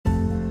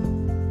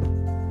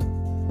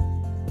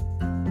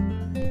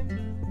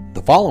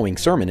following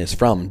sermon is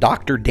from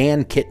Dr.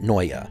 Dan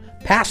Kitnoya,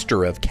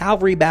 pastor of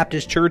Calvary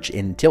Baptist Church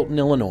in Tilton,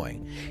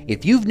 Illinois.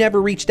 If you've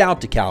never reached out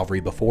to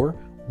Calvary before,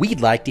 we'd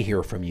like to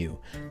hear from you.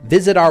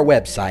 Visit our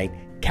website,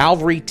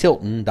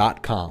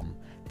 calvarytilton.com.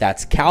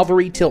 That's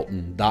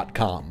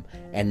calvarytilton.com.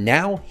 And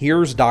now,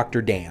 here's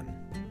Dr. Dan.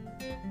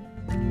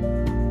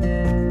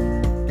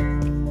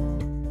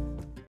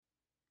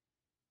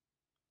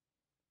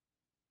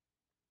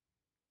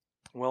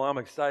 Well, I'm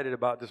excited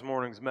about this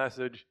morning's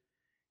message.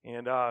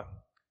 And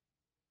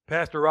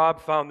Pastor Rob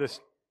found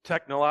this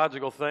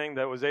technological thing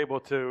that was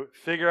able to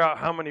figure out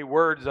how many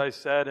words I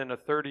said in a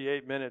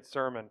 38-minute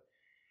sermon.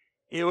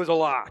 It was a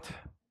lot.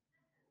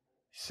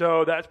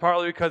 So that's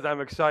partly because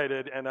I'm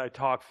excited and I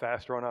talk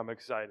faster when I'm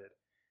excited.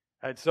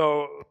 And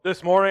so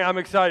this morning I'm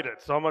excited.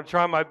 So I'm going to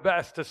try my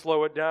best to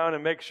slow it down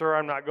and make sure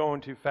I'm not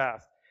going too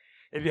fast.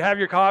 If you have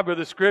your copy of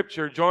the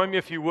scripture, join me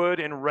if you would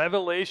in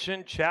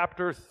Revelation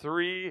chapter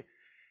 3.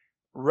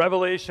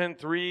 Revelation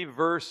 3,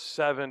 verse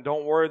 7.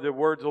 Don't worry, the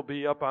words will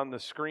be up on the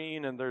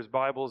screen, and there's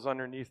Bibles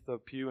underneath the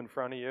pew in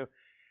front of you.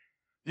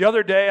 The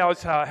other day, I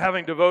was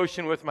having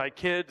devotion with my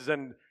kids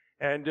and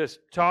just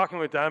talking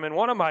with them, and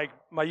one of my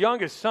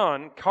youngest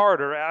son,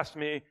 Carter, asked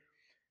me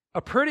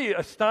a pretty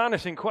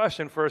astonishing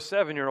question for a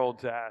 7-year-old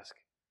to ask.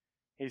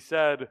 He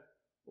said,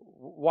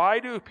 why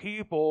do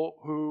people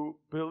who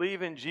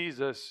believe in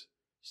Jesus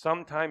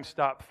sometimes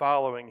stop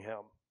following him?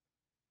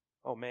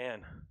 Oh,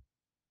 man.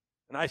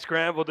 And I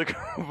scrambled to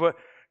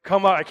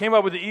come up. I came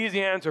up with the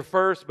easy answer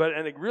first,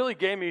 and it really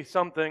gave me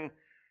something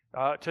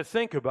to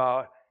think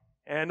about.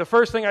 And the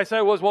first thing I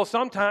said was, well,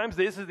 sometimes,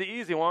 this is the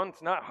easy one.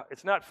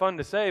 It's not fun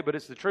to say, but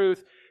it's the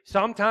truth.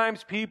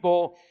 Sometimes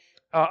people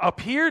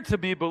appear to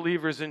be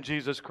believers in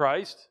Jesus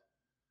Christ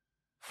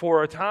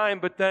for a time,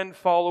 but then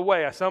fall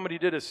away. Somebody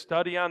did a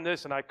study on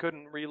this, and I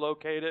couldn't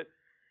relocate it,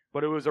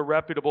 but it was a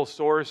reputable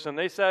source. And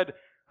they said,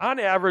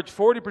 on average,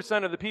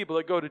 40% of the people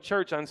that go to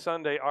church on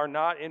Sunday are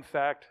not, in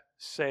fact,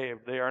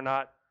 saved. They are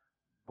not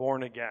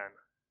born again.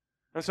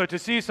 And so to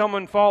see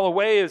someone fall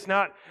away is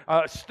not,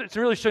 it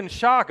really shouldn't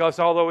shock us,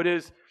 although it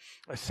is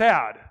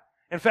sad.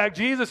 In fact,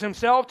 Jesus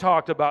himself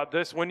talked about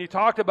this when he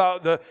talked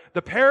about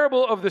the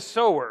parable of the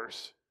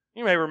sowers.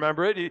 You may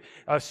remember it.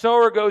 A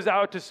sower goes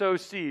out to sow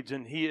seeds,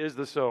 and he is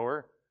the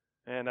sower.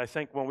 And I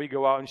think when we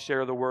go out and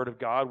share the word of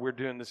God, we're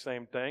doing the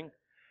same thing.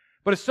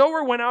 But a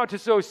sower went out to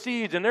sow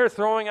seeds, and they're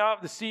throwing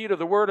out the seed of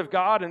the Word of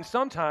God, and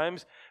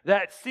sometimes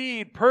that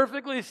seed,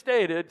 perfectly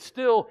stated,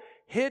 still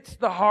hits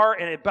the heart,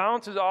 and it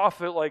bounces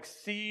off it like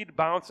seed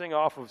bouncing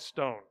off of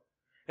stone.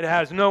 It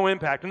has no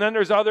impact. And then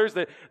there's others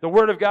that the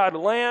Word of God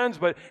lands,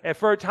 but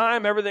for a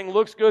time everything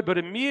looks good, but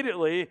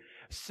immediately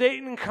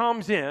Satan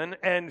comes in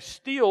and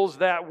steals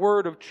that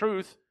word of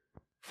truth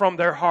from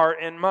their heart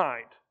and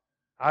mind.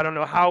 I don't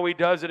know how he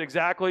does it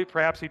exactly.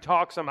 Perhaps he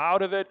talks them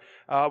out of it.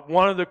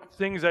 One of the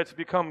things that's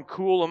become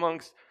cool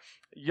amongst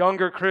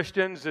younger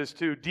Christians is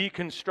to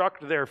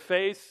deconstruct their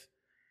faith.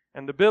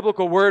 And the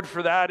biblical word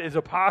for that is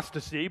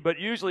apostasy, but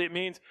usually it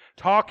means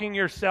talking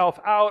yourself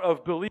out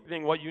of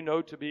believing what you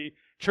know to be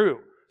true.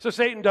 So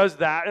Satan does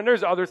that, and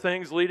there's other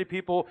things leading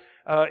people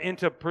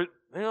into,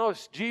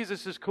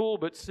 Jesus is cool,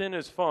 but sin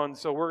is fun,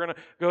 so we're going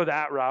to go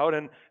that route.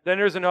 And then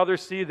there's another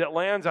seed that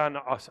lands on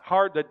a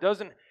heart that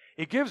doesn't.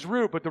 It gives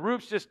root, but the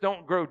roots just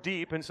don't grow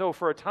deep, and so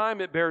for a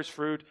time it bears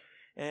fruit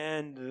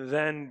and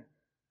then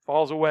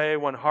falls away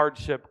when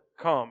hardship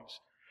comes.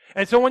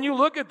 And so when you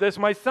look at this,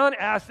 my son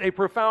asked a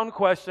profound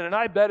question, and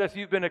I bet if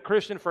you've been a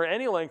Christian for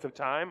any length of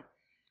time,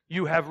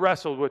 you have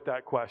wrestled with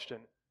that question.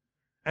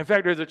 In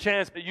fact, there's a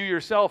chance that you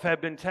yourself have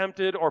been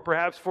tempted or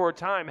perhaps for a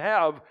time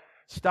have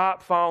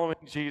stopped following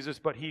Jesus,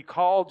 but he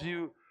called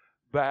you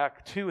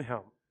back to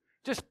him.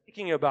 Just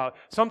thinking about,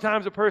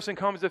 sometimes a person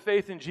comes to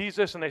faith in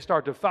Jesus and they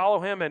start to follow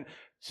him, and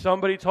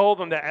somebody told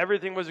them that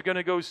everything was going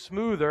to go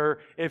smoother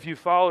if you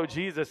follow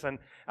Jesus. And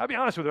I'll be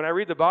honest with you, when I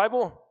read the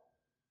Bible,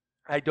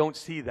 I don't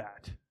see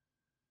that.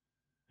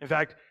 In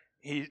fact,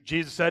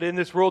 Jesus said, in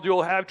this world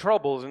you'll have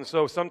troubles. And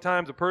so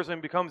sometimes a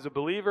person becomes a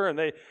believer and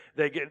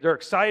they're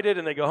excited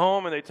and they go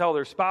home and they tell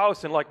their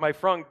spouse. And like my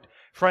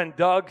friend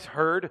Doug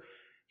heard,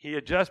 he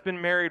had just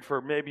been married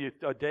for maybe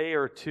a day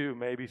or two,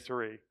 maybe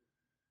 3.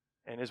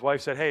 And his wife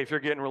said, hey, if you're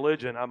getting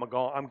religion, I'm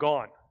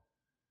gone.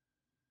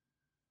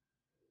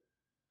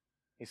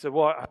 He said,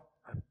 well,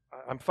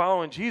 I'm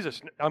following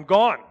Jesus. I'm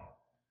gone.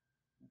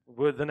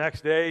 The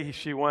next day,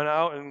 she went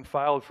out and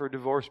filed for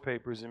divorce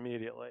papers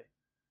immediately.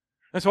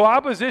 And so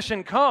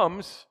opposition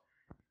comes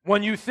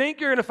when you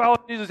think you're going to follow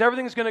Jesus,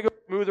 everything's going to go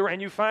smoother,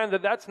 and you find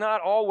that that's not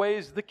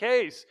always the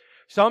case.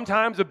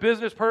 Sometimes a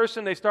business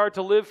person, they start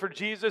to live for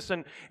Jesus,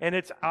 and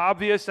it's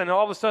obvious, and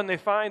all of a sudden they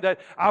find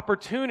that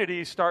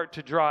opportunities start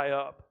to dry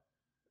up.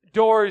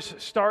 Doors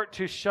start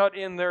to shut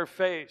in their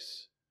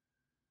face.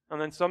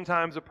 And then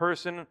sometimes a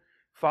person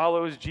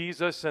follows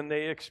Jesus and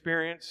they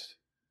experience,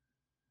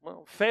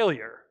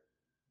 failure.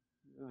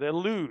 They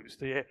lose.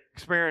 They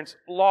experience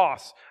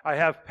loss. I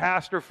have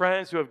pastor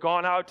friends who have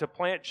gone out to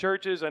plant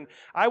churches, and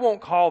I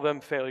won't call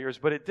them failures,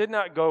 but it did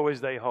not go as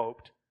they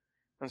hoped.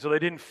 And so they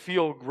didn't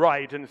feel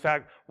right. In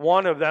fact,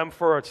 one of them,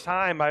 for a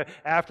time,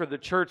 after the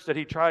church that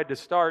he tried to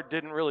start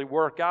didn't really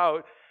work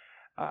out,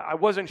 I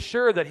wasn't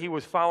sure that he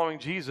was following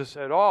Jesus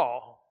at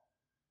all.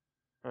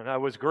 And I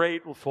was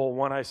grateful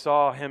when I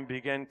saw him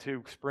begin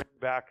to spring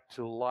back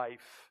to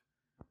life.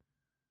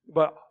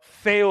 But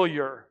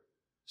failure,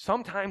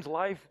 sometimes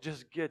life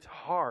just gets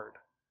hard.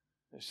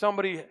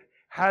 Somebody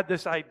had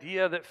this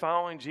idea that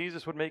following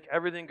Jesus would make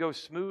everything go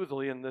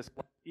smoothly in this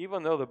life,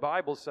 even though the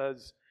Bible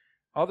says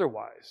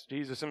otherwise.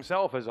 Jesus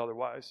himself is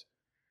otherwise.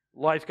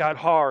 Life got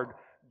hard.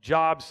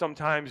 Jobs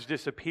sometimes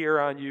disappear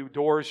on you.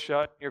 Doors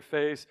shut in your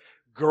face.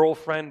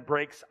 Girlfriend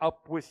breaks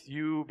up with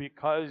you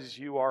because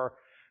you are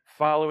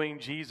following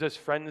Jesus.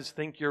 Friends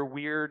think you're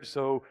weird,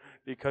 so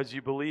because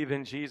you believe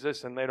in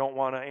Jesus and they don't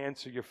want to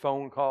answer your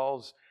phone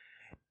calls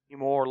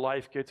anymore,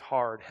 life gets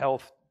hard.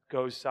 Health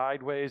goes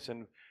sideways,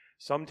 and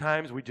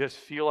sometimes we just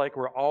feel like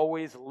we're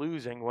always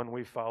losing when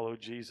we follow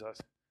Jesus.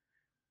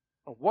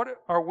 What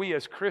are we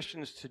as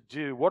Christians to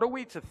do? What are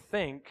we to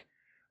think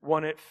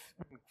when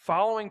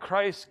following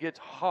Christ gets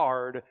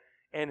hard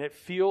and it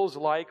feels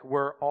like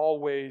we're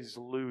always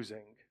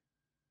losing?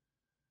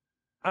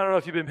 I don't know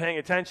if you've been paying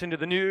attention to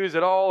the news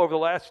at all over the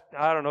last,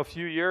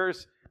 few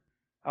years.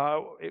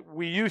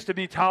 We used to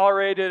be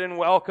tolerated and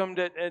welcomed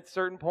at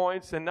certain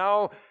points, and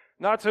now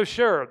not so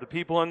sure. The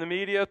people in the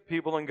media,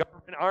 people in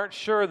government aren't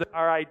sure that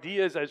our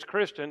ideas as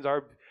Christians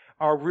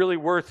are really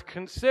worth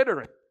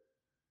considering.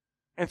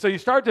 And so you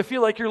start to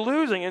feel like you're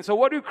losing. And so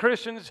what do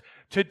Christians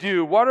to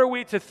do? What are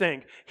we to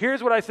think?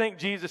 Here's what I think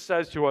Jesus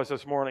says to us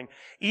this morning.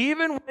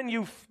 Even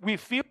when we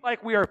feel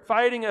like we are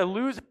fighting a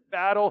losing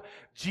battle,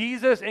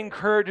 Jesus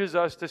encourages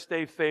us to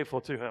stay faithful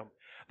to him.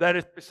 That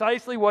is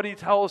precisely what he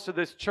tells to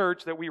this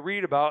church that we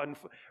read about in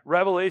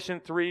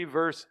Revelation 3,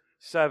 verse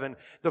 7.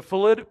 The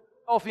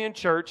Philadelphian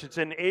church, it's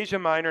in Asia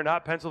Minor,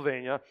 not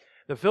Pennsylvania.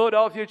 The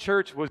Philadelphia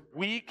church was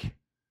weak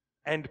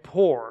and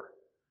poor.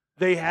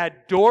 They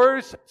had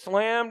doors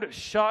slammed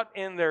shut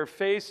in their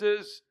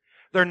faces.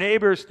 Their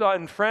neighbors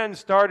and friends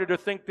started to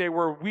think they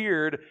were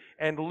weird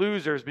and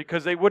losers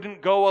because they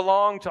wouldn't go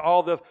along to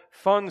all the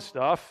fun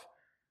stuff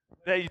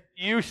they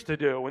used to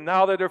do. And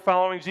now that they're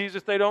following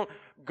Jesus, they don't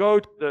go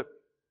to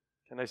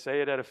can I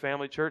say it at a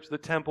family church? The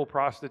temple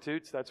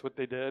prostitutes, that's what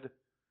they did.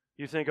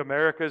 You think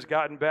America's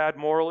gotten bad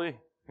morally?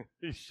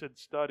 You should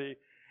study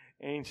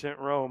ancient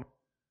Rome.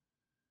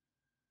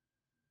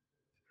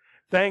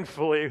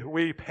 Thankfully,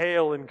 we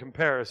pale in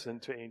comparison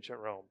to ancient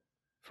Rome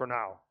for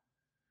now.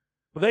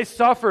 But they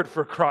suffered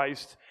for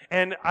Christ,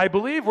 and I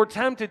believe we're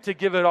tempted to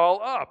give it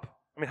all up.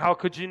 I mean, how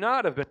could you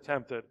not have been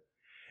tempted?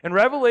 In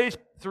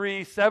Revelation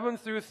 3, 7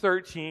 through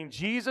 13,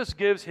 Jesus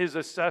gives his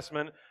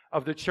assessment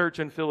of the church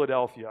in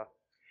Philadelphia.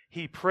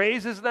 He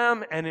praises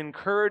them and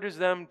encourages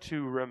them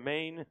to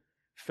remain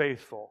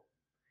faithful.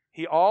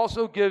 He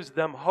also gives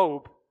them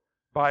hope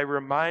by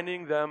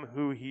reminding them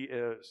who he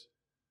is.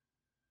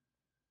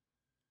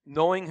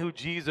 Knowing who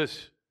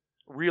Jesus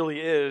really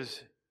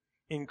is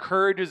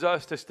encourages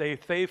us to stay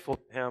faithful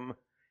to him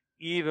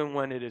even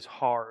when it is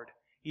hard,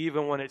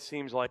 even when it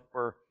seems like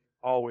we're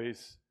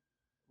always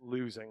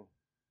losing.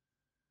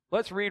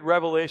 Let's read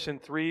Revelation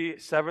 3,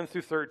 7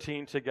 through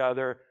 13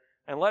 together,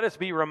 and let us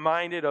be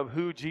reminded of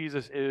who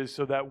Jesus is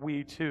so that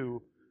we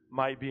too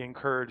might be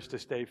encouraged to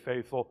stay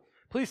faithful.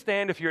 Please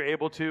stand if you're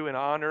able to in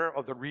honor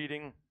of the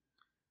reading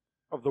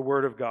of the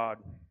Word of God.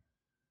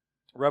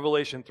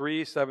 Revelation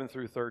 3, 7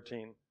 through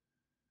 13.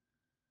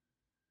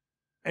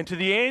 And to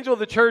the angel of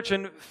the church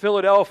in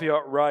Philadelphia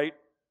write,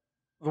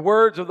 the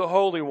words of the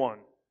Holy One,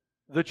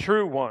 the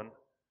true One,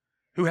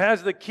 who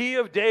has the key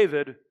of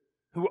David,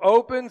 who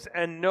opens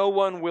and no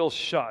one will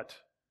shut,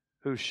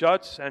 who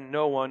shuts and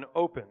no one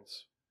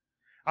opens.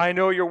 I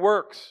know your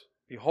works.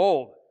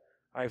 Behold,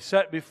 I have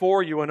set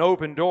before you an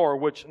open door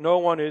which no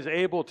one is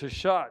able to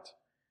shut.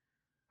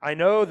 I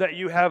know that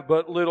you have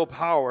but little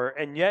power,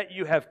 and yet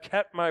you have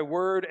kept my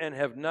word and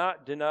have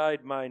not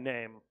denied my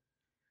name.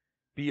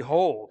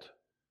 Behold,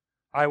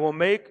 I will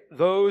make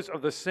those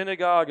of the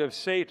synagogue of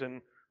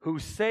Satan who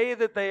say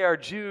that they are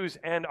Jews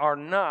and are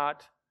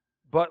not,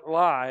 but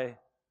lie.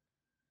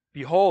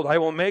 Behold, I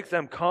will make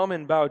them come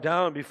and bow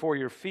down before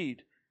your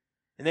feet,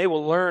 and they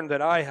will learn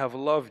that I have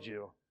loved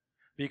you.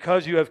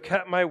 Because you have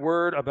kept my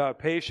word about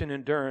patient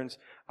endurance,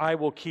 I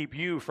will keep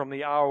you from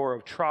the hour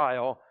of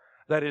trial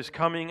that is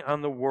coming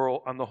on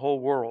the whole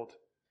world,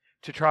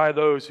 to try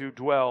those who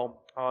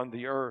dwell on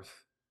the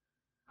earth.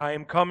 I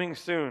am coming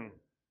soon.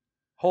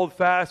 Hold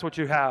fast what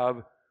you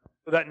have,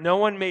 so that no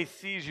one may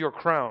seize your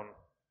crown.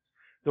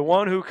 The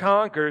one who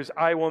conquers,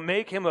 I will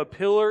make him a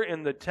pillar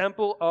in the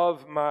temple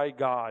of my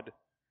God.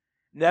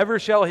 Never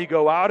shall he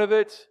go out of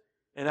it,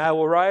 and I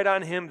will write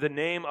on him the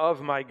name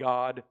of my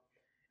God,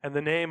 and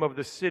the name of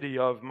the city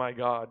of my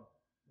God,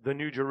 the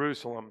New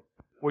Jerusalem,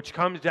 which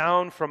comes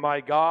down from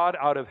my God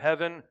out of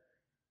heaven,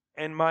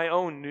 and my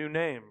own new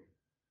name.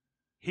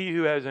 He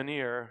who has an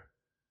ear,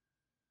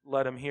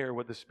 let him hear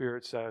what the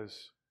Spirit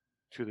says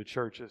to the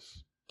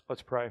churches.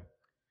 Let's pray.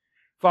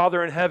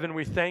 Father in heaven,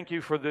 we thank you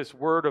for this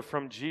word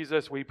from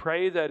Jesus. We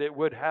pray that it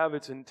would have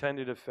its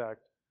intended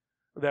effect.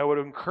 that would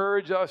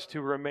encourage us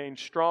to remain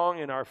strong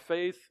in our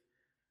faith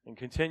and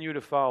continue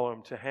to follow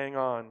Him, to hang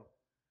on.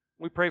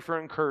 We pray for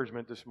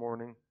encouragement this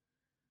morning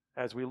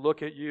as we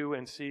look at you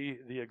and see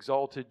the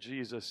exalted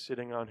Jesus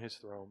sitting on His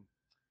throne.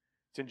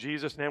 It's in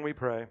Jesus' name we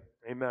pray.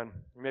 Amen.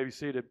 You may be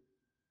seated.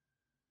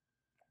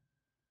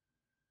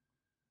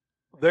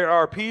 There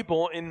are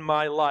people in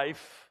my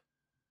life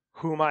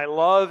whom I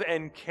love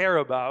and care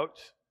about,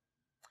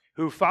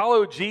 who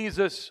follow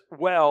Jesus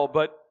well,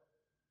 but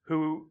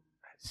who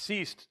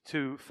ceased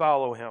to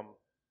follow Him.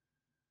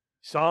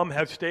 Some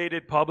have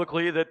stated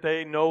publicly that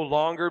they no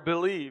longer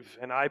believe,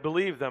 and I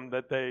believe them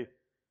that they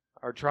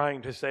are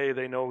trying to say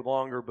they no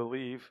longer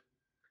believe.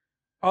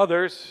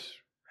 Others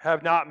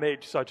have not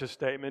made such a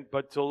statement,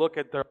 but to look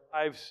at their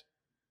lives,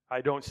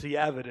 I don't see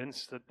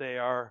evidence that they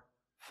are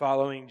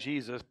following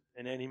Jesus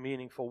in any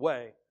meaningful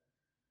way.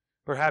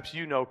 Perhaps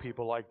you know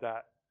people like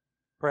that.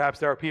 Perhaps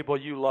there are people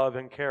you love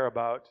and care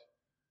about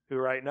who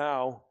right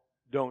now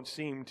don't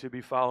seem to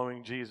be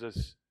following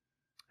Jesus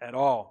at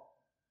all.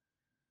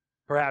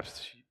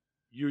 Perhaps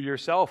you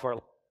yourself are.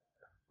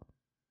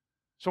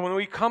 So when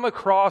we come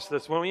across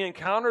this, when we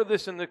encounter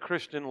this in the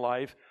Christian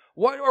life,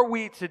 what are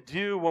we to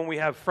do when we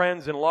have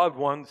friends and loved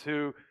ones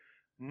who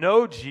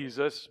know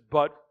Jesus,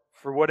 but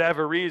for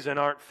whatever reason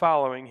aren't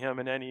following Him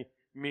in any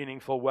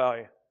meaningful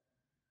way?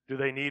 Do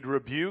they need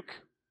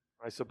rebuke?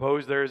 I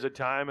suppose there is a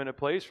time and a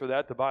place for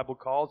that. The Bible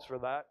calls for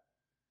that.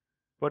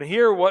 But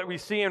here what we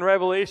see in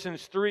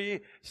Revelations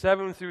 3,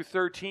 7 through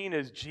 13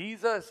 is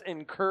Jesus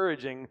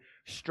encouraging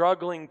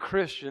struggling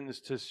Christians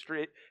to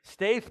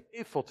stay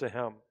faithful to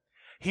Him.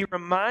 He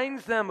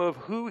reminds them of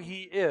who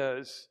He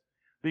is,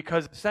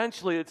 because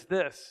essentially it's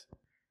this: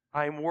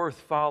 I'm worth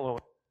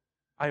following.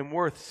 I'm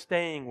worth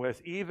staying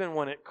with, even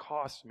when it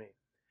costs me.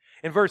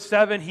 In verse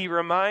 7, He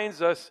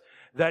reminds us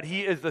that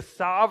He is the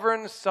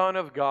sovereign Son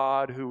of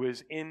God who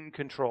is in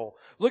control.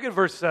 Look at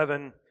verse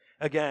 7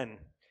 again.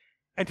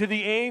 And to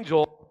the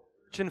angel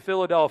in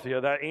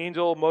Philadelphia, that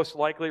angel most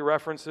likely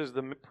references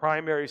the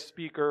primary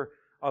speaker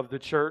of the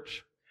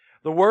church,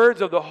 the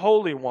words of the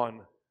Holy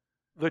One,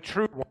 the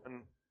true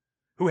One,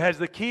 who has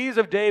the keys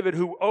of David,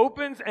 who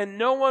opens and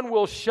no one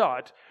will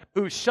shut,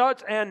 who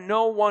shuts and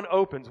no one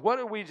opens. What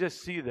did we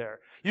just see there?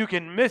 You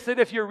can miss it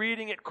if you're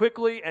reading it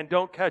quickly and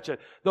don't catch it.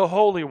 The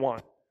Holy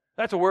One.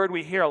 That's a word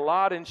we hear a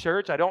lot in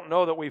church. I don't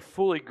know that we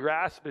fully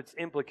grasp its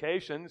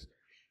implications,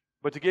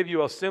 but to give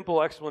you a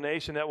simple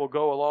explanation that will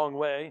go a long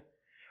way,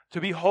 to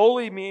be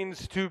holy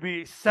means to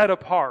be set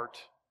apart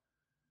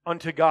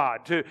unto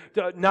God, to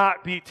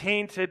not be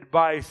tainted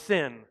by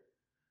sin.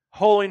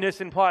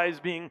 Holiness implies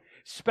being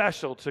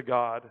special to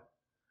God,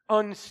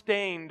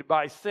 unstained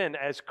by sin.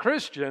 As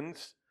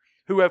Christians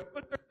who have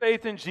put their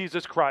faith in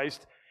Jesus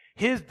Christ,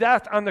 His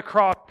death on the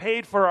cross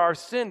paid for our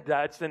sin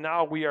debts, and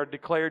now we are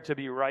declared to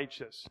be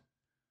righteous,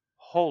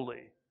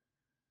 holy.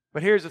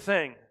 But here's the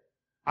thing.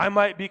 I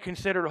might be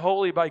considered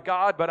holy by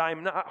God, but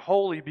I'm not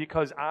holy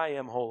because I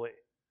am holy.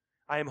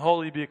 I am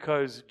holy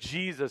because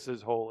Jesus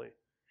is holy.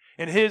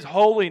 And His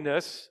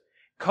holiness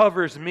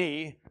covers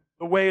me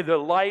the way the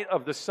light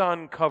of the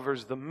sun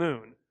covers the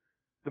moon.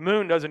 The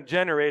moon doesn't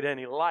generate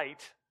any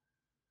light,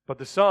 but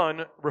the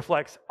sun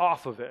reflects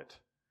off of it.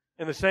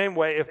 In the same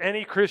way, if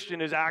any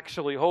Christian is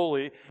actually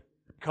holy,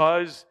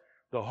 because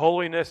the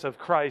holiness of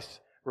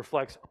Christ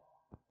reflects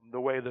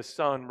the way the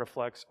sun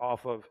reflects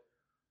off of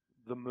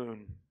the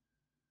moon.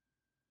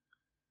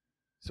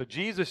 So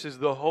Jesus is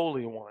the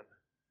Holy One.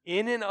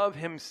 In and of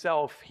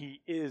Himself,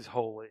 He is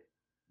holy.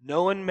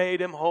 No one made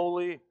Him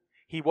holy.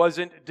 He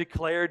wasn't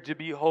declared to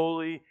be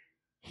holy.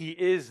 He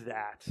is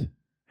that.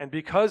 And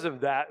because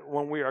of that,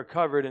 when we are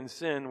covered in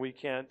sin, we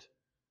can't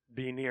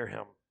be near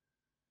Him.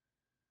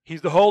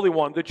 He's the Holy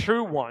One, the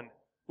true one.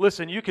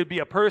 Listen, you could be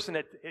a person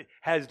that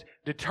has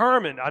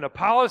determined on a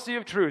policy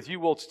of truth. You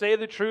will say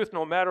the truth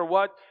no matter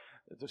what.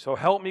 So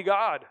help me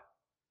God.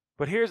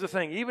 But here's the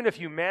thing. Even if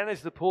you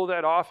manage to pull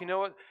that off, you know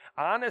what?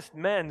 Honest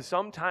men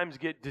sometimes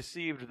get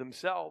deceived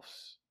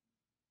themselves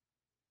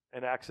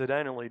and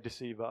accidentally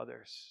deceive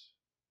others.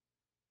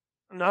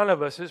 None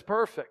of us is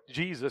perfect.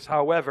 Jesus,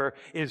 however,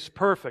 is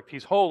perfect.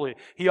 He's holy.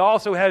 He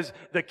also has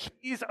the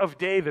keys of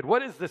David. What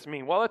does this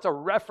mean? Well, it's a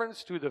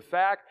reference to the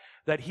fact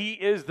that He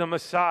is the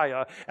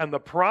Messiah, and the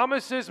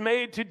promises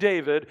made to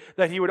David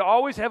that he would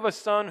always have a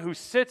son who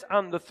sits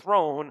on the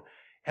throne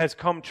has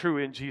come true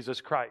in Jesus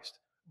Christ.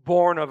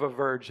 Born of a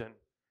virgin,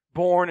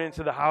 born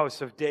into the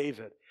house of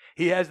David.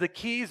 He has the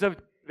keys of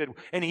David,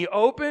 and He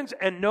opens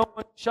and no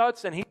one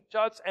shuts, and He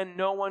shuts and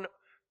no one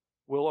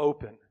will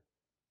open.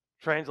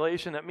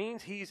 Translation, that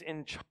means He's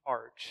in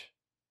charge.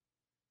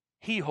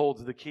 He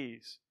holds the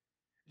keys.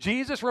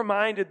 Jesus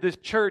reminded this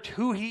church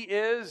who He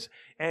is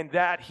and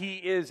that He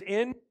is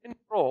in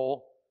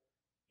control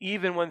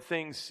even when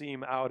things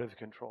seem out of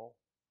control.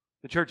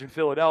 The church in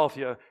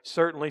Philadelphia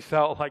certainly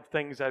felt like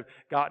things had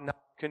gotten out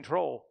of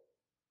control.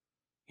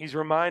 He's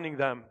reminding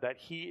them that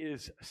He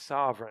is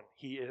sovereign.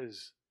 He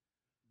is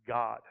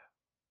God.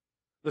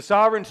 The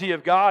sovereignty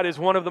of God is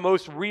one of the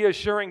most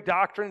reassuring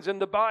doctrines in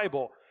the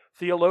Bible.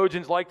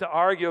 Theologians like to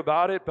argue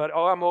about it, but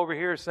I'm over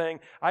here saying,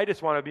 I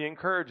just want to be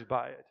encouraged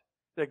by it.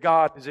 That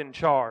God is in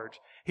charge.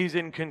 He's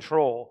in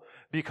control.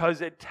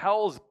 Because it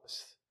tells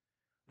us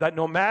that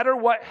no matter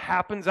what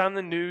happens on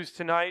the news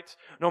tonight,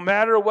 no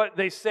matter what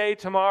they say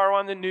tomorrow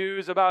on the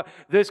news about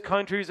this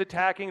country's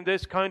attacking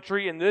this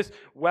country and this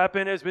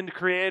weapon has been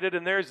created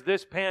and there's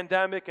this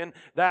pandemic and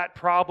that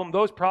problem,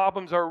 those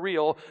problems are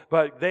real,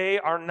 but they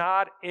are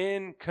not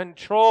in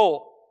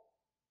control.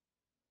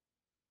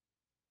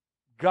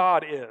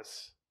 God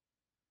is.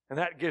 And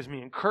that gives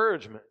me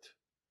encouragement.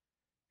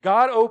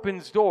 God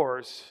opens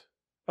doors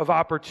of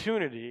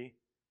opportunity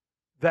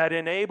that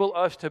enable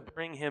us to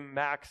bring Him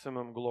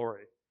maximum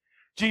glory.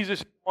 Jesus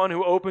is the one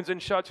who opens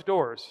and shuts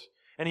doors.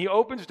 And He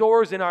opens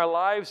doors in our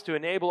lives to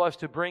enable us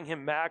to bring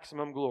Him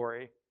maximum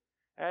glory.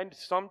 And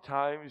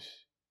sometimes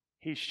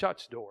He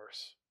shuts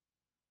doors.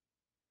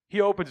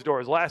 He opens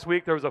doors. Last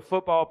week there was a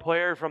football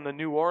player from the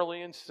New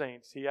Orleans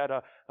Saints. He had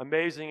an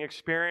amazing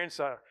experience.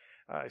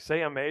 I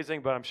say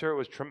amazing, but I'm sure it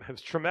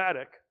was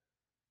traumatic.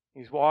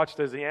 He's watched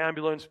as the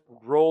ambulance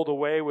rolled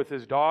away with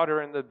his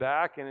daughter in the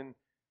back, and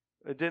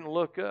it didn't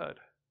look good.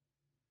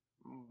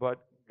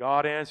 But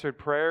God answered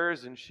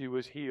prayers, and she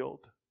was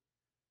healed.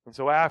 And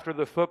so after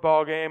the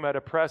football game at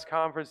a press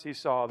conference, he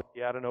saw that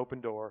he had an open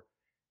door.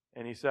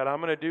 And he said, I'm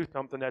going to do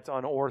something that's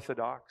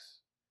unorthodox.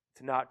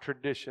 It's not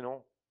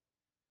traditional.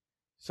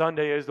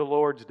 Sunday is the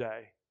Lord's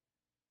day,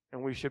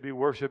 and we should be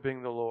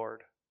worshiping the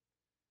Lord.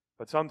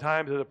 But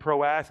sometimes as a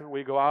pro athlete,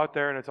 we go out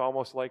there, and it's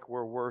almost like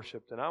we're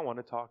worshiped. And I want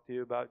to talk to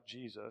you about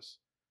Jesus,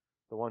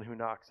 the one who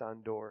knocks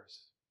on doors.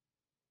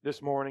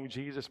 This morning,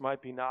 Jesus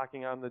might be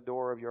knocking on the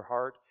door of your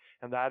heart,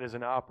 and that is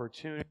an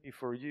opportunity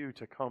for you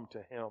to come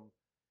to Him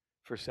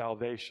for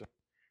salvation.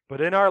 But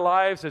in our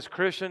lives as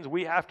Christians,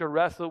 we have to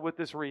wrestle with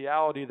this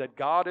reality that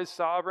God is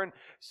sovereign.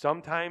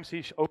 Sometimes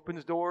He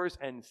opens doors,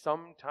 and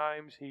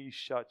sometimes He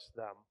shuts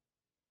them.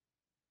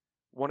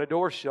 When a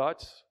door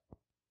shuts,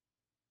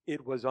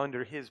 it was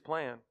under His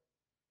plan.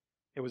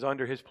 It was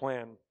under His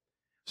plan.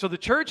 So the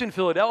church in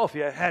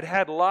Philadelphia had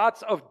had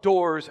lots of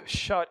doors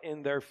shut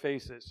in their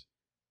faces.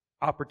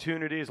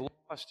 Opportunities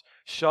lost,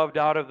 shoved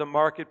out of the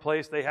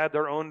marketplace. They had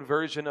their own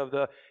version of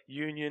the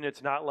union.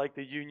 It's not like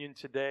the union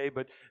today,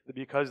 but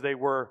because they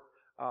were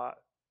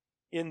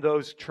in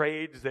those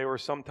trades, they were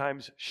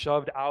sometimes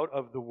shoved out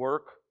of the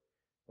work,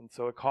 and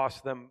so it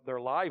cost them their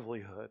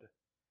livelihood.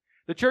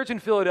 The church in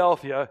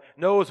Philadelphia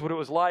knows what it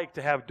was like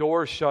to have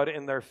doors shut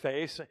in their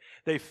face.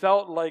 They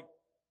felt like,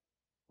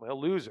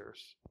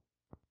 losers.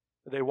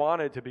 They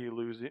wanted to be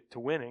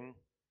winning,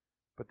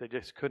 but they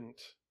just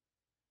couldn't.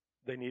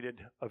 They needed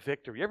a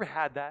victory. You ever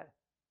had that?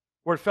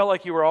 Where it felt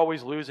like you were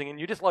always losing, and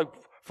you just like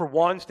for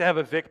once to have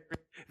a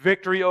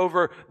victory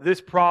over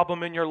this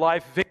problem in your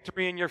life,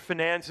 victory in your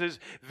finances,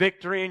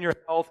 victory in your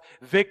health,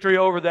 victory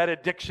over that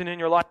addiction in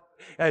your life.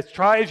 As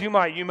try as you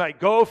might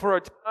go for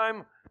a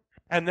time,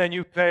 and then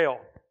you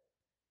fail.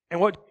 And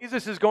what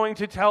Jesus is going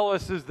to tell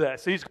us is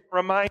this. He's going to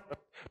remind us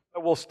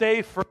that we'll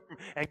stay firm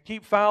and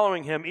keep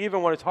following Him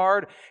even when it's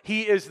hard.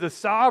 He is the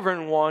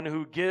sovereign one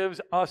who gives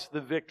us the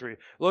victory.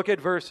 Look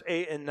at verse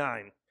 8 and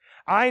 9.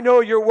 I know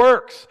your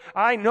works.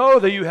 I know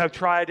that you have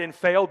tried and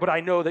failed, but I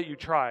know that you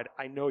tried.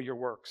 I know your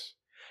works.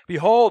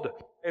 Behold,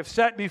 I have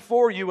set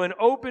before you an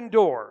open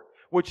door,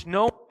 which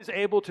no one is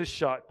able to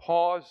shut.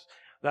 Pause.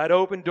 That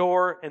open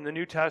door in the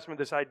New Testament,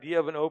 this idea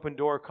of an open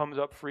door comes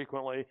up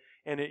frequently,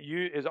 and it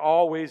is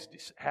always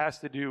has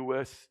to do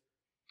with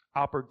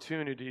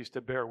opportunities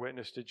to bear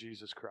witness to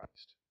Jesus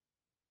Christ.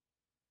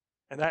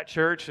 And that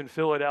church in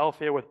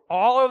Philadelphia, with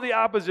all of the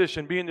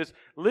opposition, being this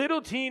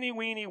little teeny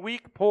weeny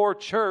weak poor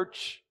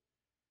church,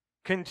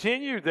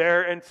 continued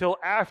there until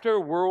after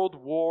World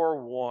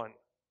War I.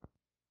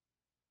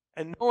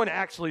 And no one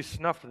actually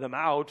snuffed them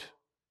out.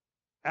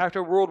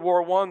 After World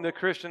War I, the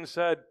Christians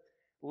said,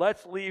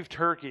 let's leave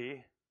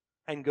Turkey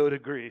and go to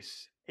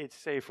Greece. It's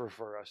safer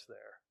for us there.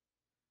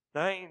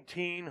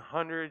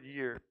 1900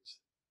 years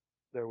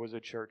there was a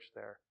church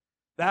there.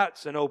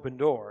 That's an open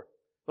door.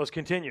 Let's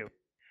continue.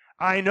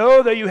 I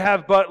know that you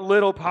have but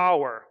little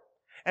power,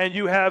 and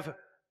you have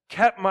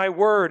kept my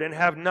word and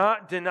have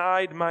not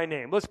denied my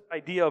name. Listen, the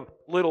idea of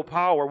little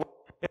power.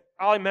 It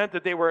probably meant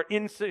that they were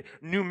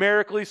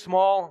numerically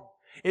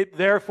small.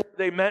 Therefore,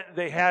 they meant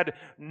they had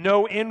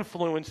no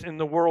influence in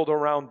the world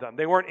around them.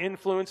 They weren't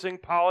influencing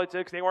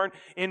politics. They weren't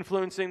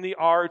influencing the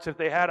arts. If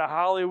they had a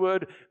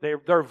Hollywood,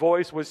 their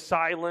voice was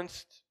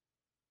silenced.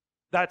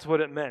 That's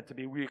what it meant to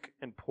be weak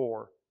and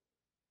poor.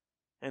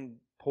 And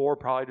poor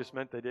probably just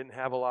meant they didn't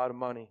have a lot of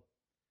money.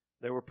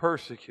 They were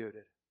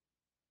persecuted.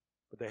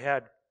 But they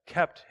had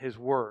kept His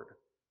word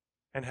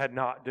and had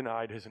not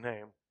denied His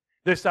name.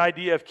 This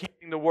idea of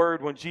keeping the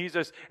word, when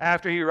Jesus,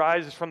 after He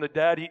rises from the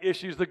dead, He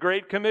issues the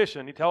Great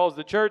Commission. He tells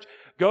the church,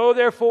 go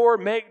therefore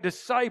make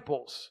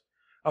disciples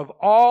of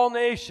all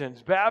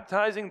nations,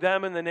 baptizing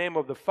them in the name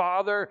of the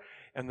Father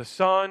and the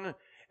Son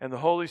and the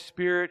Holy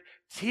Spirit.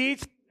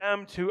 Teach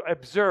them to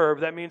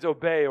observe, that means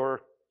obey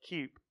or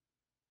keep,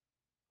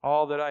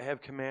 all that I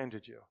have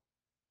commanded you.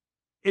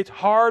 It's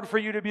hard for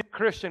you to be a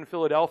Christian,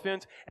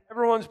 Philadelphians.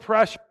 Everyone's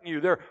pressuring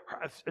you. They're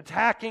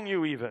attacking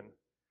you even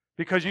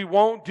because you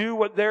won't do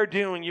what they're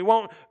doing. You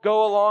won't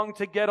go along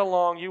to get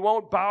along. You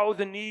won't bow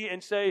the knee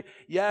and say,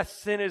 yes,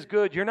 sin is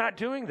good. You're not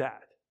doing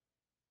that.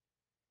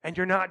 And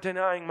you're not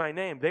denying my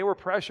name. They were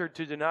pressured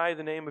to deny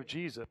the name of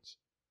Jesus.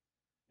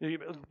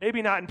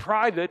 Maybe not in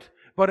private,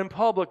 but in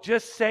public.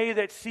 Just say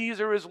that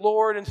Caesar is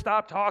Lord and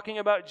stop talking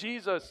about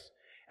Jesus,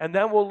 and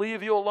then we'll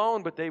leave you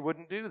alone. But they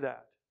wouldn't do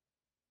that.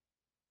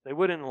 They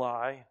wouldn't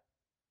lie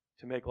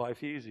to make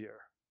life easier.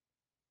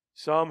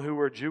 Some who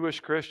were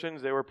Jewish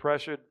Christians, they were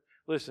pressured.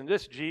 Listen,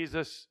 this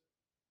Jesus,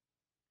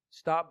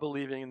 stop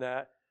believing in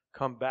that.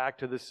 Come back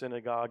to the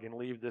synagogue and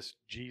leave this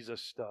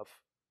Jesus stuff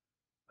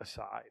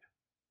aside.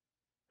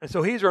 And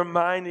so he's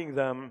reminding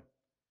them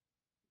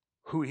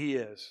who he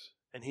is.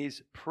 And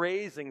he's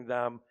praising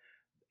them.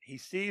 He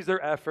sees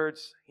their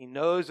efforts. He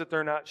knows that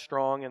they're not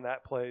strong in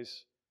that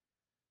place.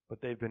 But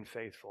they've been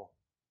faithful.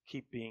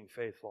 Keep being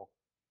faithful.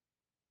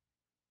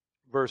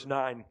 Verse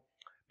 9.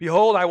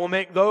 Behold, I will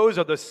make those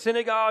of the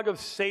synagogue of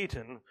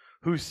Satan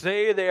who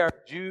say they are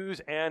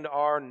Jews and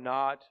are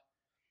not,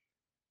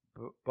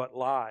 but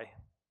lie.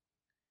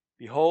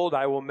 Behold,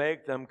 I will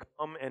make them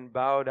come and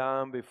bow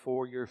down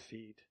before your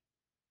feet,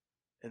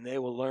 and they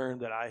will learn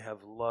that I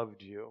have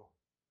loved you.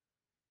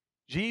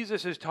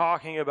 Jesus is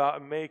talking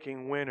about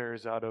making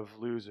winners out of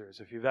losers.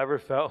 If you've ever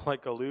felt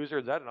like a loser,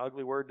 is that an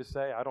ugly word to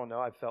say? I don't know.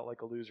 I've felt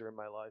like a loser in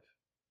my life.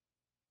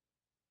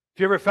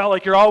 If you ever felt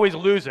like you're always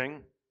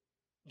losing,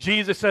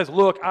 Jesus says,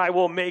 look, I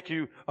will make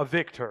you a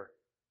victor.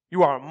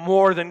 You are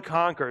more than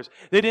conquerors.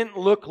 They didn't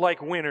look like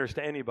winners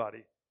to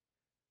anybody.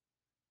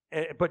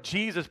 But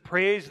Jesus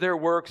praised their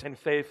works and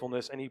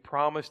faithfulness, and he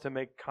promised to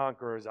make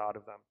conquerors out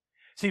of them.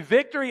 See,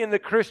 victory in the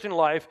Christian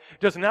life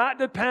does not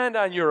depend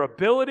on your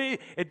ability.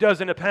 It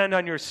doesn't depend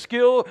on your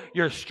skill,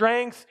 your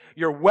strength,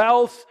 your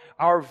wealth.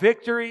 Our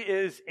victory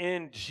is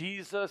in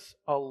Jesus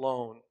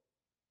alone.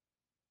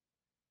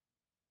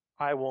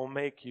 I will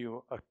make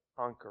you a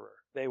conqueror.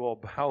 They will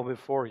bow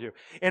before you.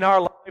 In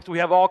our lives, we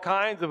have all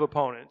kinds of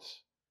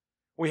opponents.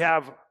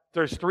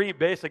 There's three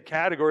basic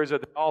categories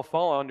that they all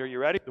fall under. You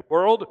ready? The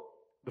world,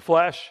 the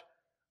flesh,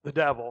 the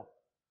devil.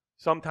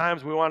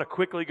 Sometimes we want to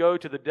quickly go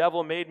to the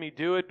devil made me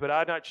do it, but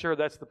I'm not sure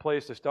that's the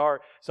place to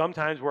start.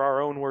 Sometimes we're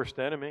our own worst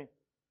enemy.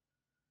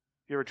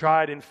 If you ever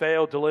tried and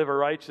failed to live a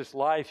righteous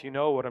life, you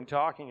know what I'm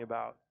talking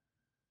about.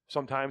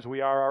 Sometimes we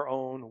are our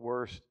own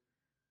worst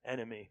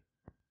enemy.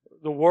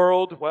 The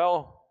world,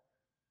 well,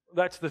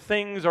 that's the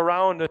things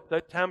around us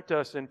that tempt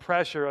us and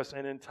pressure us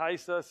and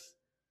entice us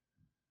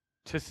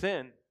to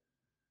sin.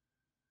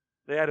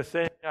 They had a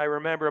thing, I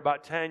remember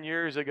about 10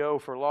 years ago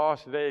for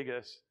Las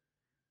Vegas.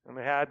 And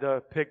they had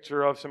the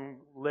picture of some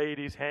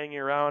ladies hanging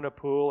around a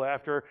pool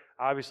after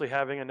obviously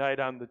having a night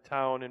on the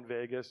town in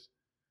Vegas.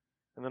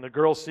 And then the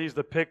girl sees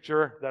the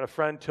picture that a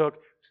friend took,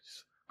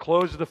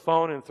 closes the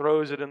phone and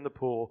throws it in the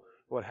pool.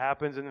 What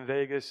happens in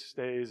Vegas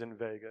stays in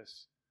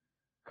Vegas.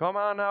 Come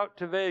on out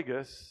to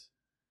Vegas,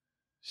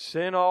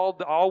 sin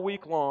all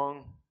week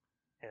long,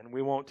 and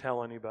we won't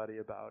tell anybody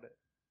about it.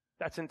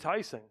 That's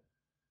enticing.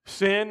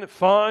 Sin,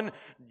 fun,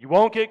 you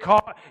won't get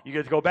caught. You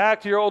get to go back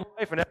to your old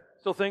life and everyone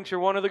still thinks you're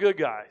one of the good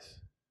guys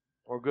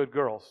or good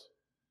girls.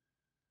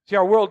 See,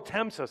 our world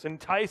tempts us,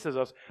 entices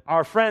us.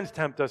 Our friends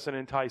tempt us and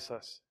entice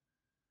us.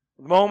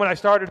 The moment I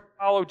started to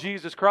follow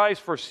Jesus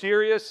Christ for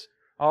serious,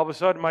 all of a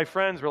sudden my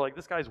friends were like,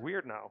 this guy's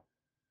weird now.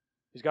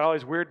 He's got all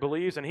these weird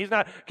beliefs, and he's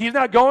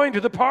not going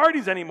to the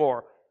parties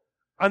anymore.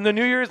 On the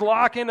New Year's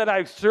lock-in that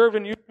I served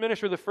in youth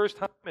ministry the first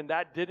time, and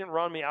that didn't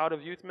run me out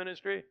of youth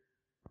ministry,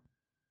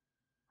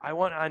 I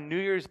went on New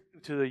Year's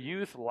to the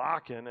youth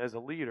lock-in as a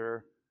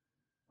leader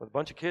with a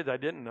bunch of kids I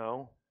didn't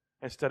know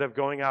instead of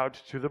going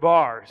out to the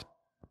bars.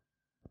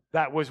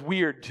 That was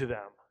weird to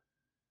them.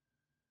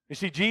 You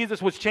see,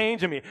 Jesus was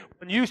changing me.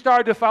 When you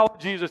start to follow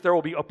Jesus, there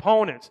will be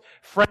opponents,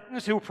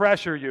 friends who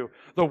pressure you.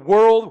 The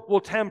world will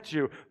tempt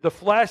you. The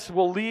flesh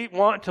will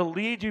want to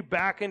lead you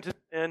back into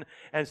sin,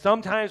 and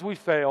sometimes we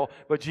fail,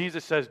 but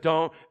Jesus says,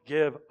 don't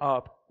give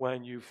up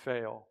when you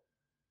fail.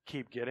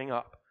 Keep getting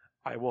up.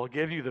 I will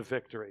give you the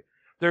victory.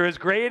 There is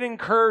great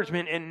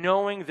encouragement in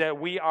knowing that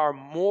we are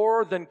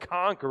more than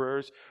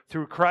conquerors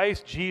through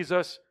Christ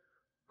Jesus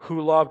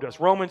who loved us.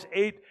 Romans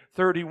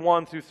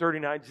 8:31 through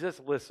 39.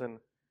 Just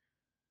listen.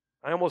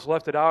 I almost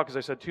left it out because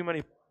I said too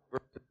many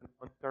verses in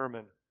one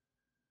sermon.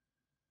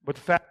 But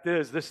the fact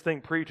is, this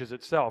thing preaches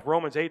itself.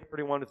 Romans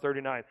 8:31 to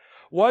 39.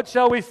 What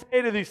shall we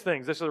say to these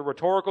things? This is a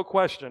rhetorical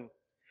question.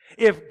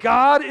 If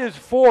God is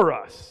for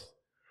us,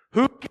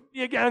 who can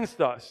be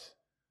against us?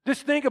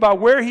 Just think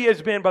about where he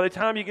has been by the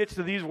time he gets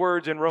to these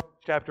words in Romans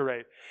chapter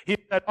 8. He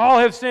said, all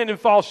have sinned and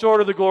fall short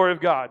of the glory of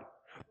God.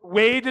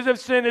 Wages of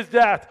sin is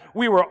death.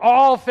 We were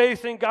all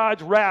facing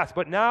God's wrath,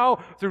 but now,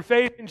 through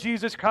faith in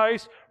Jesus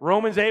Christ,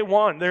 Romans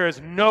 8:1, there is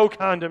no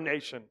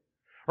condemnation.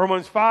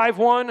 Romans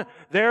 5:1,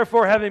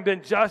 therefore, having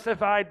been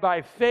justified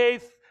by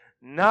faith,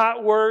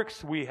 not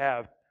works, we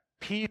have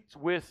peace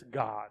with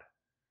God.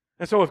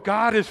 And so if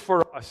God is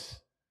for us,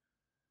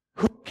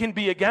 who can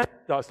be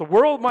against us? The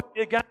world might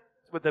be against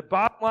us. But the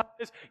bottom line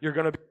is, you're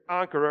going to be a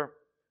conqueror.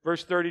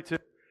 Verse 32.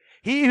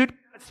 He who did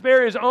not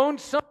spare his own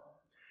son,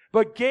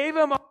 but gave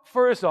him up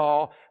for us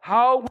all,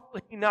 how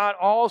will he not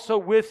also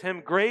with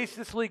him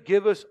graciously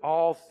give us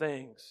all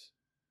things?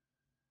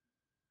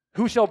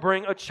 Who shall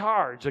bring a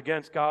charge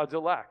against God's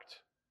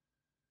elect?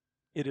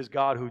 It is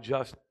God who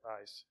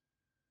justifies.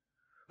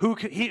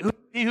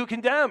 He who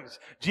condemns?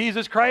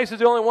 Jesus Christ is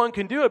the only one who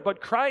can do it, but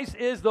Christ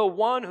is the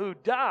one who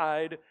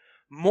died,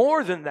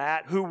 more than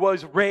that, who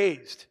was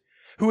raised,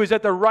 who is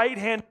at the right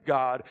hand of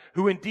God,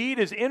 who indeed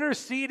is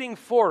interceding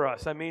for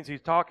us. That means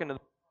he's talking to the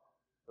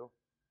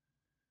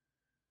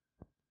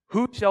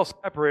Who shall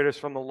separate us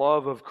from the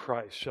love of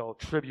Christ? Shall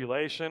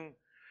tribulation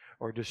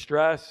or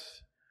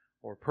distress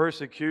or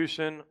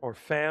persecution or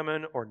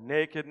famine or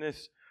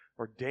nakedness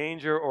or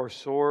danger or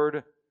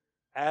sword?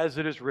 As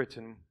it is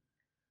written,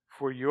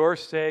 for your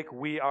sake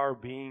we are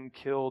being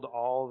killed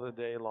all the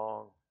day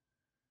long.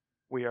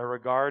 We are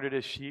regarded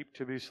as sheep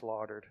to be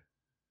slaughtered.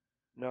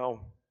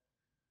 No,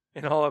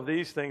 in all of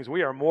these things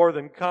we are more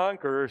than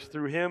conquerors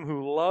through him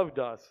who loved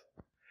us.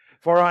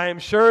 For I am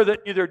sure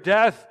that neither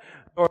death,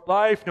 nor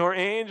life, nor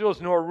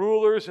angels, nor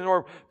rulers,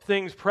 nor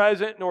things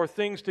present, nor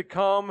things to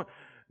come,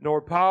 nor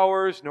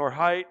powers, nor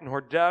height, nor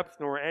depth,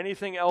 nor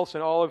anything else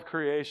in all of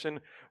creation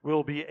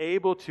will be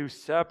able to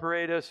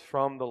separate us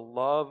from the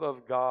love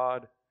of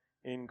God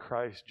in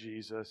Christ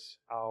Jesus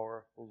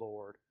our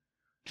Lord.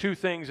 Two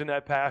things in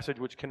that passage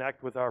which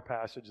connect with our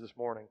passage this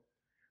morning.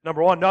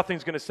 Number one,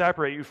 nothing's going to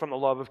separate you from the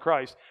love of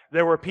Christ.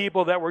 There were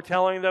people that were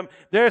telling them,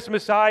 this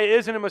Messiah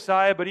isn't a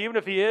Messiah, but even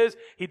if he is,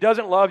 he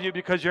doesn't love you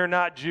because you're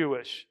not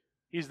Jewish.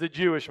 He's the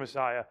Jewish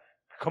Messiah.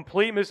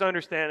 Complete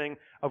misunderstanding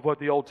of what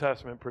the Old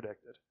Testament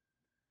predicted.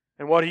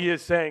 And what he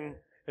is saying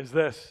is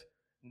this: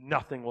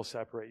 nothing will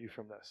separate you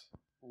from this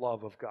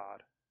love of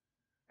God.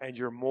 And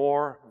you're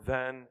more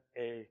than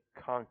a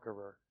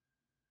conqueror.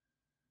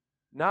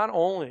 Not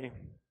only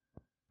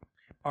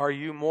are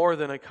you more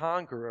than a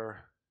conqueror,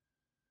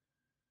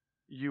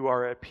 you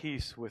are at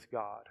peace with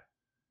God.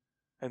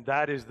 And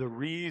that is the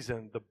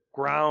reason, the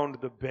ground,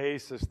 the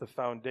basis, the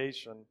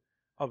foundation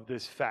of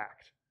this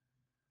fact.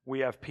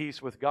 We have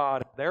peace with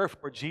God.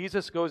 Therefore,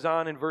 Jesus goes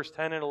on in verse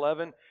 10 and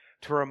 11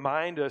 to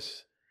remind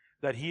us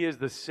that he is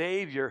the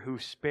Savior who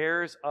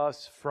spares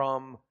us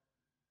from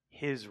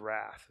his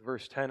wrath.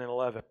 Verse 10 and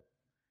 11.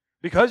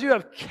 Because you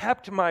have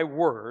kept my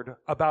word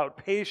about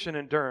patient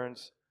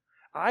endurance,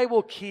 I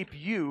will keep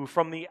you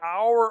from the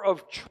hour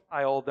of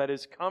trial that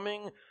is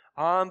coming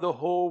on the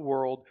whole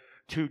world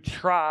to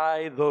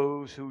try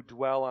those who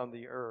dwell on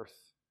the earth.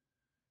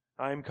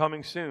 I am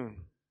coming soon.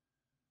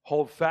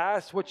 Hold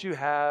fast what you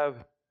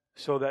have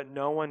so that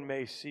no one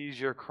may seize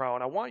your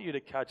crown. I want you to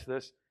catch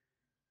this.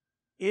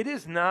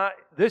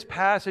 This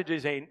passage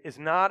is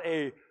not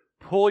a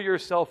pull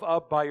yourself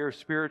up by your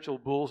spiritual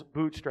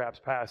bootstraps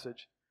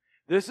passage.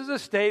 This is a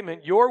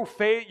statement, your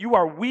faith, you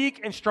are weak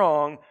and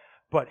strong,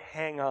 but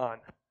hang on.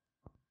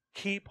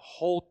 Keep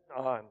holding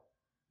on.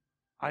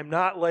 I'm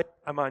not late,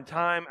 I'm on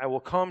time, I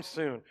will come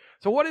soon.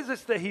 So what is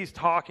this that he's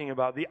talking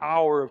about, the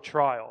hour of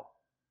trial?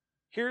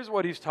 Here's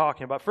what he's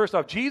talking about. First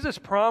off, Jesus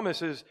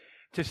promises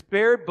to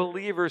spare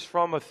believers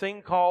from a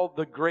thing called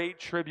the Great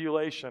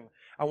Tribulation.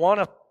 I want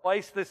to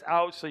slice this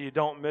out so you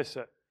don't miss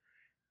it.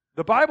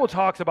 The Bible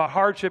talks about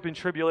hardship and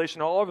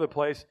tribulation all over the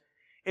place.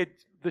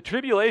 The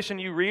tribulation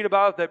you read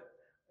about,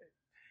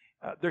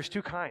 there's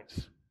two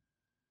kinds.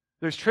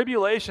 There's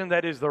tribulation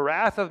that is the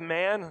wrath of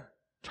man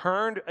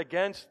turned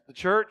against the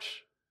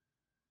church.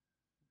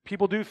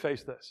 People do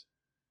face this.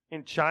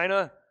 In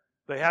China,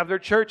 they have their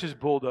churches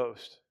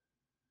bulldozed.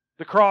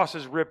 The cross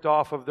is ripped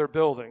off of their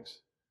buildings.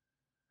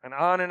 And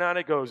on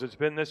it goes. It's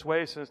been this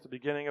way since the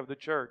beginning of the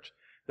church.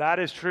 That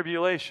is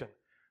tribulation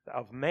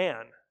of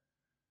man.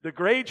 The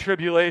Great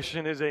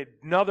Tribulation is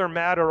another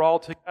matter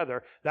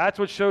altogether. That's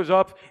what shows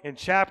up in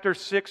chapter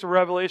 6 of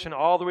Revelation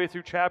all the way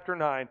through chapter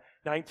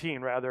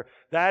 19.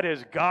 That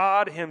is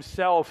God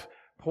himself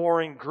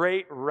pouring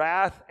great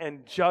wrath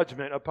and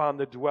judgment upon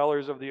the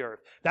dwellers of the earth.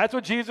 That's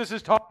what Jesus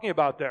is talking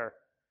about there.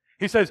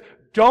 He says,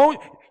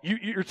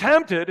 you're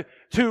tempted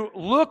to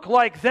look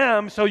like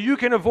them so you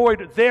can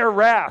avoid their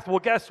wrath. Well,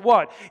 guess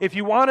what? If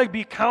you want to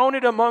be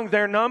counted among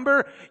their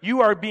number,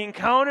 you are being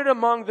counted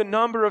among the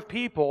number of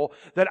people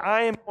that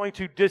I am going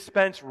to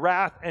dispense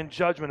wrath and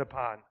judgment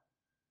upon.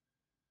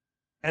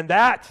 And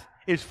that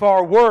is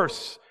far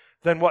worse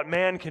than what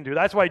man can do.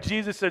 That's why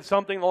Jesus said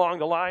something along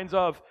the lines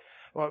of,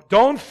 well,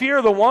 don't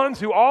fear the ones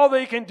who all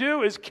they can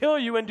do is kill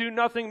you and do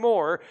nothing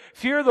more.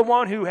 Fear the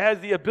one who has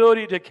the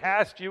ability to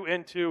cast you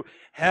into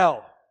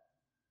hell.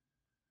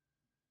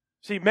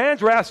 See,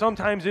 man's wrath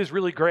sometimes is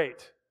really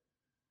great,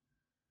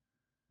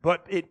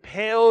 but it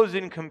pales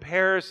in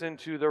comparison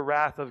to the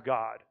wrath of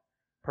God.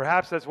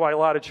 Perhaps that's why a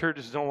lot of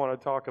churches don't want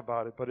to talk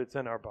about it, but it's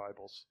in our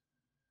Bibles.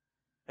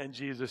 And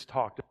Jesus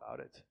talked about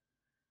it.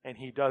 And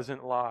he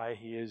doesn't lie.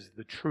 He is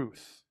the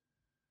truth.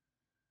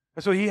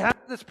 And so he has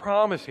this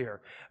promise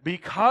here.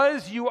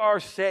 Because you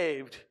are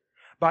saved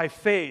by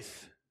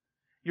faith,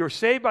 you're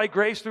saved by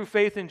grace through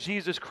faith in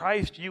Jesus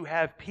Christ, you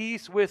have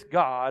peace with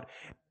God.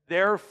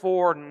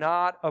 therefore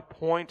not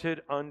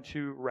appointed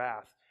unto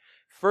wrath.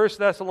 1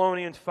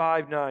 Thessalonians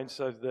 5:9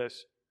 says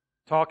this,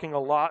 talking a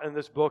lot in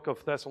this book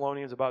of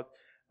Thessalonians about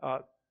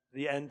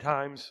the end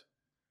times.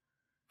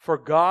 For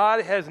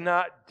God has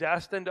not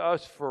destined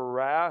us for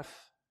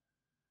wrath,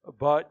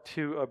 but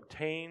to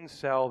obtain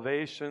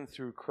salvation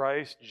through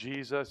Christ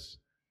Jesus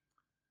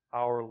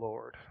our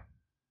Lord.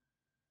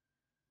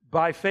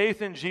 By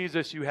faith in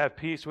Jesus, you have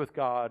peace with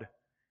God,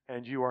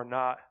 and you are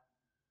not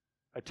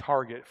a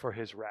target for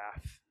His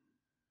wrath.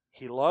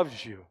 He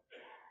loves you.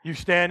 You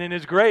stand in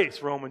His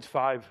grace, Romans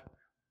 5, I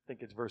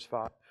think it's verse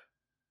 5.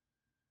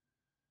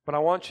 But I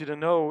want you to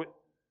know,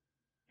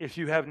 if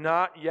you have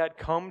not yet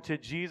come to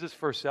Jesus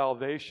for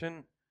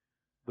salvation,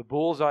 the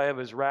bullseye of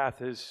His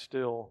wrath is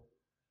still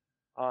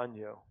on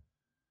you.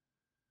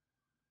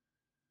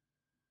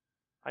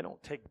 I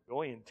don't take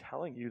joy in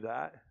telling you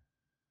that,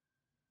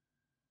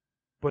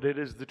 but it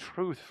is the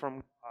truth from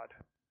God.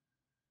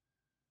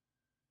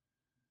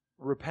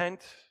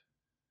 Repent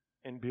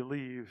and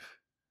believe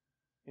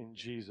in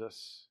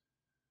Jesus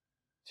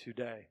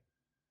today.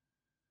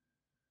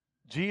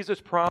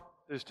 Jesus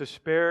promises to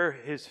spare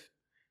His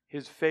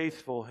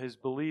faithful, His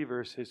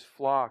believers, His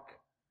flock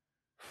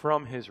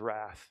from His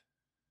wrath,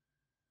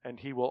 and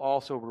He will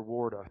also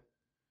reward us.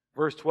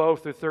 Verse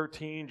 12 through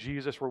 13,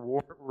 Jesus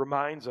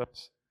reminds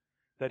us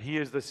that He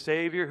is the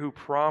Savior who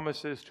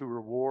promises to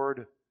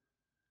reward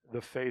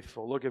the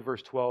faithful. Look at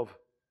verse 12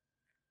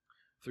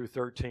 through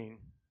 13.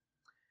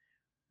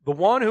 The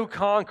one who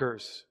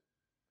conquers,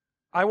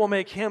 I will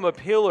make him a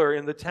pillar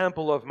in the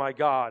temple of my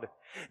God.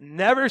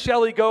 Never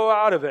shall he go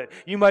out of it.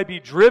 You might be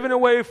driven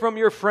away from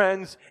your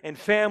friends and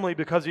family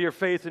because of your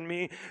faith in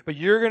me, but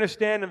you're going to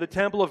stand in the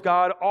temple of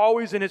God,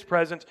 always in His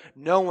presence.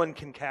 No one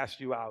can cast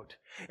you out.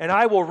 And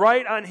I will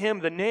write on him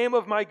the name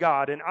of my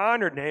God, an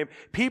honored name.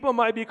 People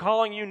might be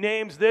calling you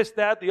names, this,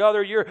 that, the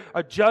other. You're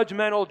a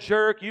judgmental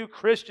jerk. You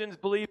Christians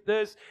believe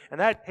this and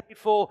that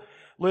hateful.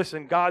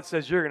 Listen, God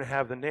says you're going to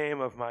have the name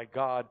of my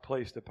God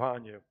placed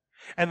upon you.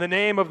 And the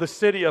name of the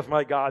city of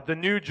my God, the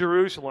New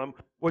Jerusalem,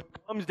 which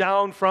comes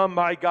down from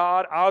my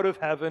God out of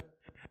heaven,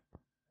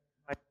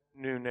 my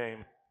new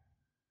name.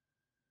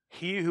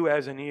 He who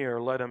has an ear,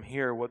 let him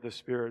hear what the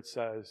Spirit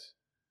says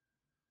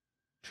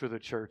to the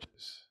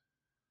churches.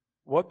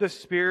 What the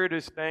Spirit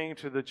is saying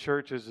to the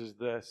churches is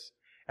this.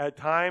 At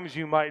times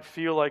you might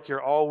feel like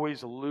you're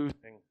always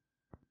losing,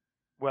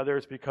 whether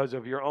it's because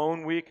of your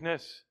own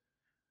weakness,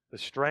 the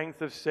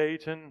strength of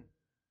Satan,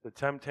 the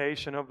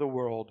temptation of the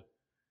world.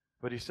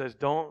 But He says,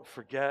 don't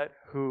forget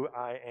who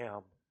I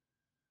am.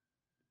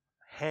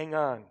 Hang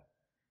on,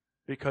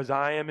 because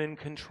I am in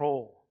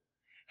control.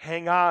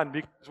 Hang on,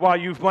 because while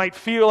you might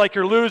feel like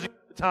you're losing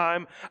at the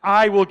time,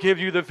 I will give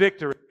you the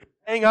victory.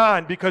 Hang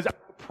on, because I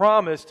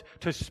promised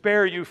to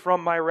spare you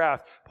from my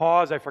wrath.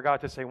 Pause, I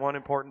forgot to say one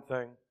important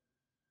thing.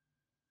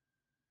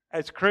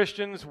 As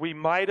Christians, we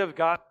might have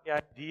got the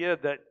idea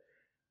that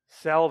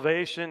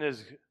salvation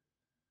is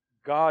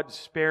God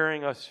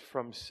sparing us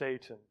from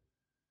Satan.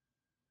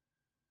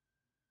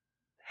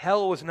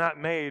 Hell was not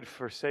made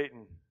for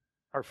Satan,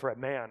 or for a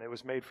man. It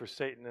was made for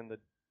Satan and the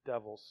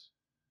devils.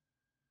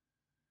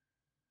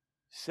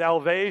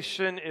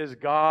 Salvation is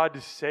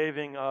God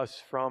saving us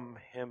from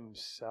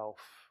Himself.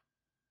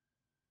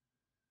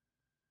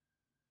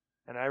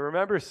 And I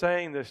remember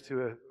saying this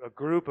to a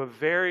group of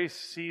very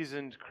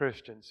seasoned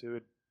Christians who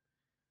had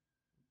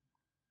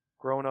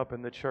grown up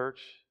in the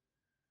church.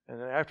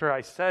 And after I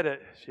said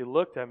it, she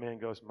looked at me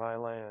and goes, "My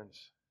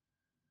lands."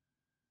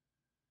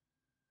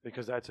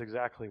 Because that's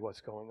exactly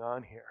what's going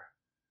on here.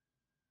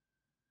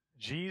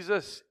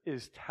 Jesus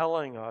is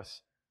telling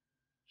us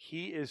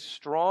He is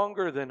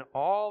stronger than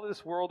all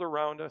this world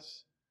around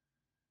us.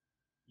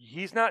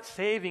 He's not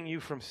saving you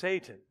from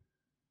Satan.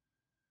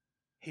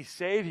 He's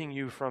saving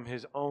you from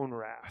His own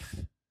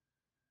wrath,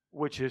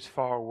 which is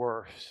far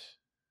worse.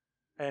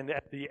 And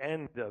at the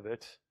end of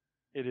it,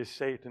 it is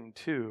Satan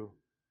too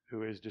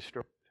who is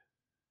destroyed.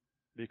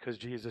 Because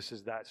Jesus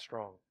is that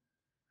strong.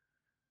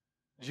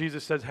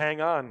 Jesus says,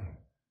 hang on.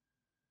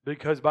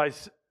 Because by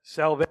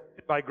salvation,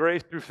 by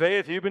grace through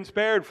faith, you've been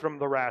spared from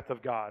the wrath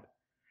of God.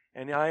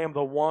 And I am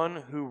the one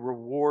who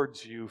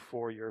rewards you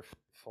for your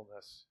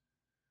faithfulness.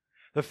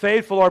 The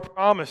faithful are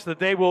promised that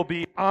they will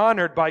be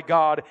honored by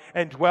God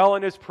and dwell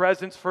in His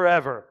presence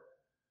forever.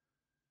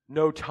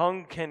 No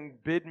tongue can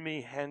bid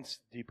me hence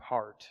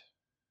depart.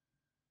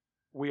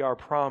 We are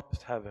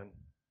promised heaven.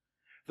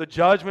 The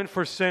judgment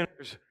for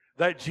sinners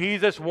that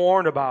Jesus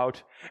warned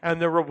about and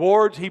the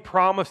rewards He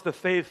promised the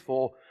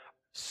faithful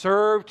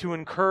serve to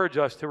encourage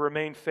us to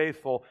remain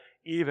faithful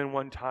even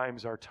when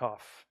times are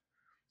tough.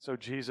 So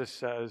Jesus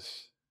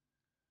says,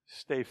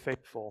 stay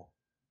faithful,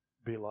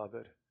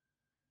 beloved.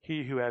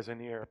 He who has an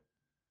ear,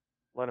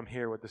 let him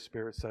hear what the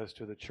Spirit says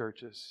to the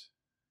churches.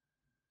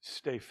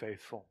 Stay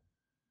faithful.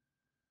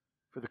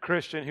 For the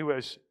Christian who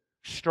has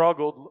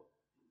struggled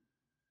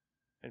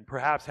and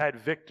perhaps had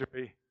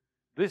victory,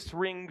 this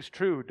rings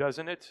true,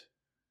 doesn't it?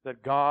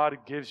 That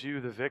God gives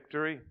you the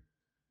victory.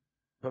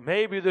 But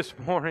maybe this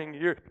morning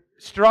you're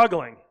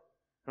struggling.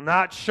 I'm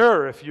not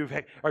sure if you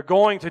are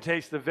going to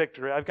taste the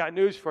victory. I've got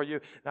news for you,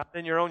 not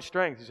in your own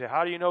strength. You say,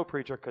 how do you know,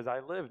 preacher? Because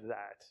I lived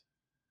that.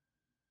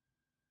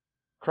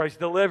 Christ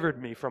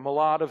delivered me from a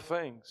lot of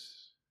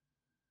things.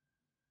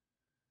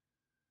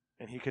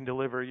 And He can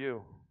deliver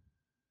you.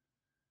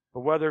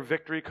 But whether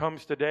victory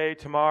comes today,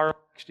 tomorrow,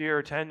 next year,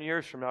 or 10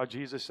 years from now,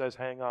 Jesus says,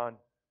 hang on.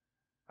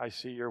 I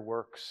see your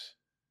works.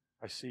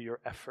 I see your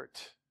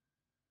effort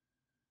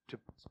to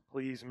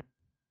please me.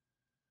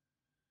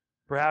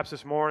 Perhaps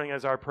this morning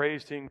as our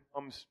praise team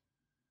comes,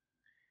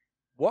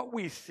 what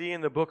we see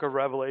in the book of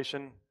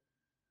Revelation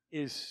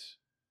it's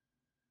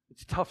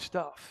tough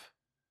stuff.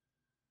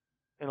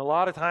 And a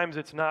lot of times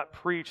it's not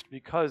preached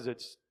because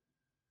it's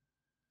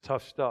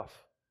tough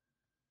stuff.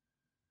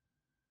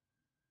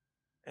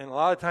 And a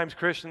lot of times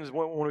Christians,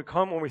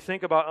 when we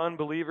think about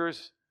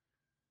unbelievers,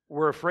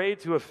 we're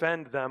afraid to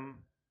offend them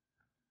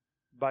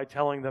by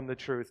telling them the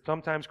truth.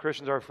 Sometimes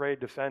Christians are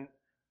afraid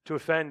to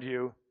offend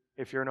you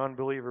if you're an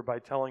unbeliever by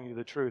telling you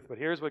the truth. But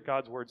here's what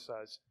God's Word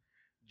says.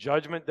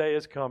 Judgment day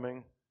is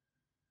coming,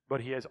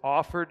 but He has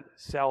offered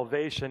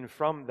salvation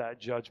from that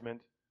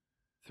judgment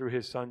through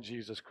His Son,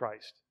 Jesus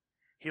Christ.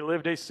 He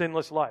lived a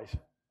sinless life.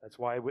 That's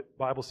why the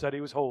Bible said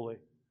He was holy.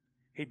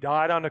 He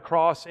died on the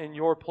cross in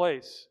your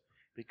place.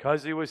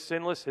 Because He was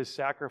sinless, His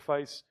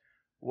sacrifice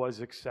was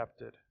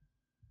accepted.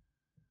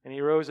 And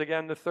He rose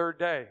again the third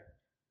day.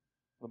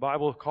 The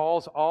Bible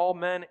calls all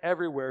men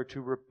everywhere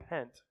to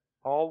repent.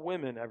 All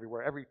women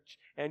everywhere,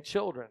 and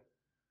children.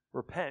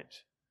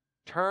 Repent.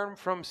 Turn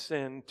from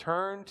sin.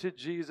 Turn to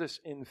Jesus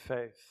in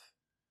faith.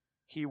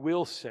 He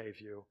will save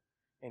you,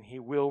 and He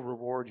will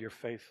reward your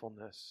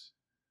faithfulness.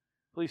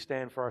 Please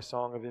stand for our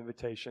song of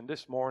invitation.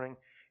 This morning,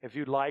 if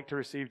you'd like to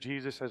receive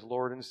Jesus as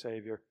Lord and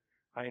Savior,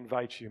 I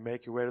invite you,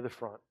 make your way to the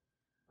front.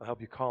 I'll help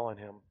you call on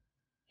Him.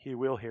 He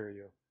will hear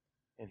you,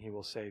 and He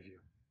will save you.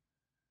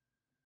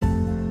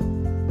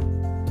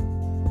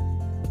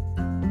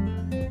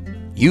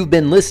 You've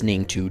been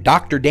listening to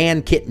Dr.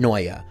 Dan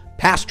Kitnoya,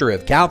 pastor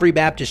of Calvary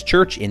Baptist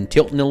Church in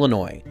Tilton,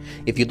 Illinois.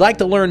 If you'd like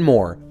to learn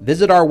more,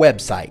 visit our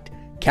website,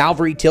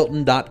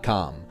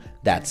 calvarytilton.com.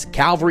 That's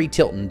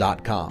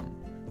calvarytilton.com.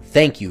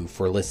 Thank you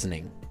for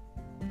listening.